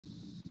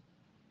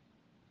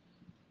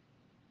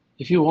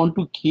If you want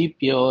to keep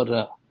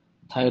your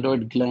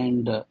thyroid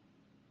gland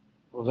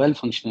well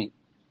functioning,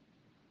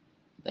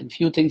 then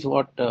few things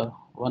what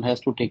one has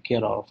to take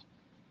care of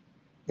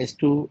is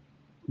to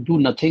do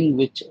nothing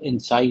which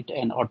incite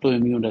an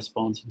autoimmune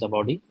response in the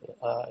body.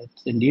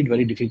 It's indeed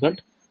very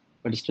difficult,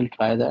 but still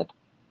try that.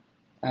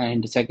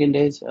 And the second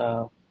is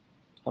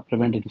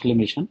prevent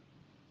inflammation.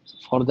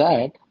 For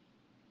that,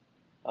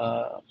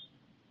 uh,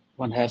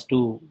 one has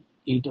to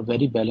eat a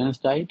very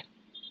balanced diet,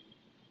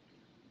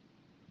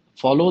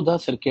 follow the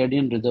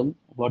circadian rhythm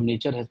what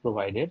nature has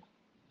provided,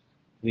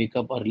 wake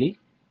up early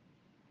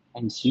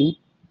and sleep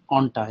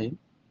on time,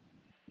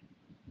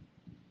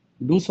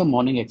 do some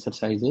morning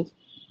exercises,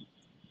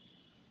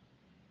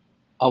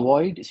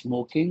 avoid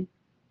smoking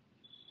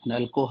and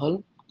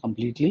alcohol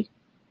completely.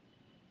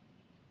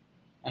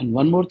 And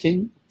one more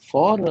thing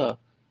for the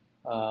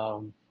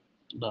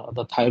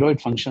thyroid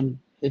function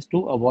is to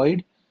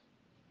avoid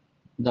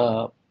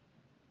the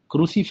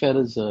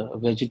cruciferous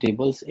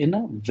vegetables in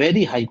a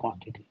very high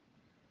quantity.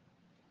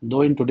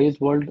 Though in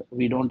today's world,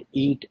 we don't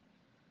eat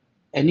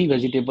any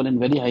vegetable in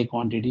very high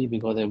quantity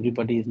because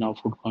everybody is now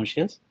food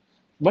conscious.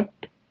 But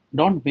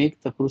don't make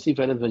the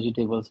cruciferous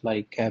vegetables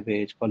like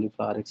cabbage,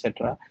 cauliflower,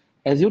 etc.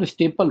 as your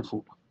staple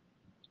food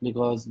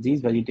because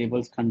these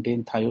vegetables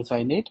contain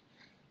thiocyanate,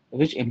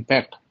 which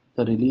impact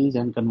the release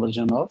and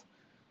conversion of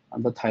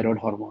the thyroid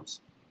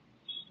hormones.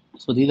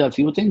 So these are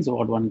few things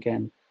what one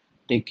can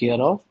take care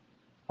of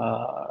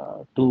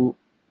to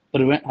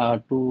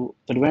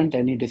prevent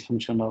any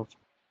dysfunction of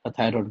the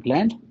thyroid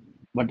gland.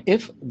 But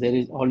if there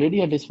is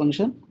already a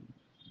dysfunction,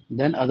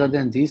 then other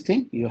than these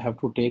things, you have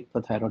to take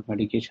the thyroid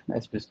medication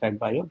as prescribed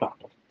by your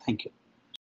doctor. Thank you.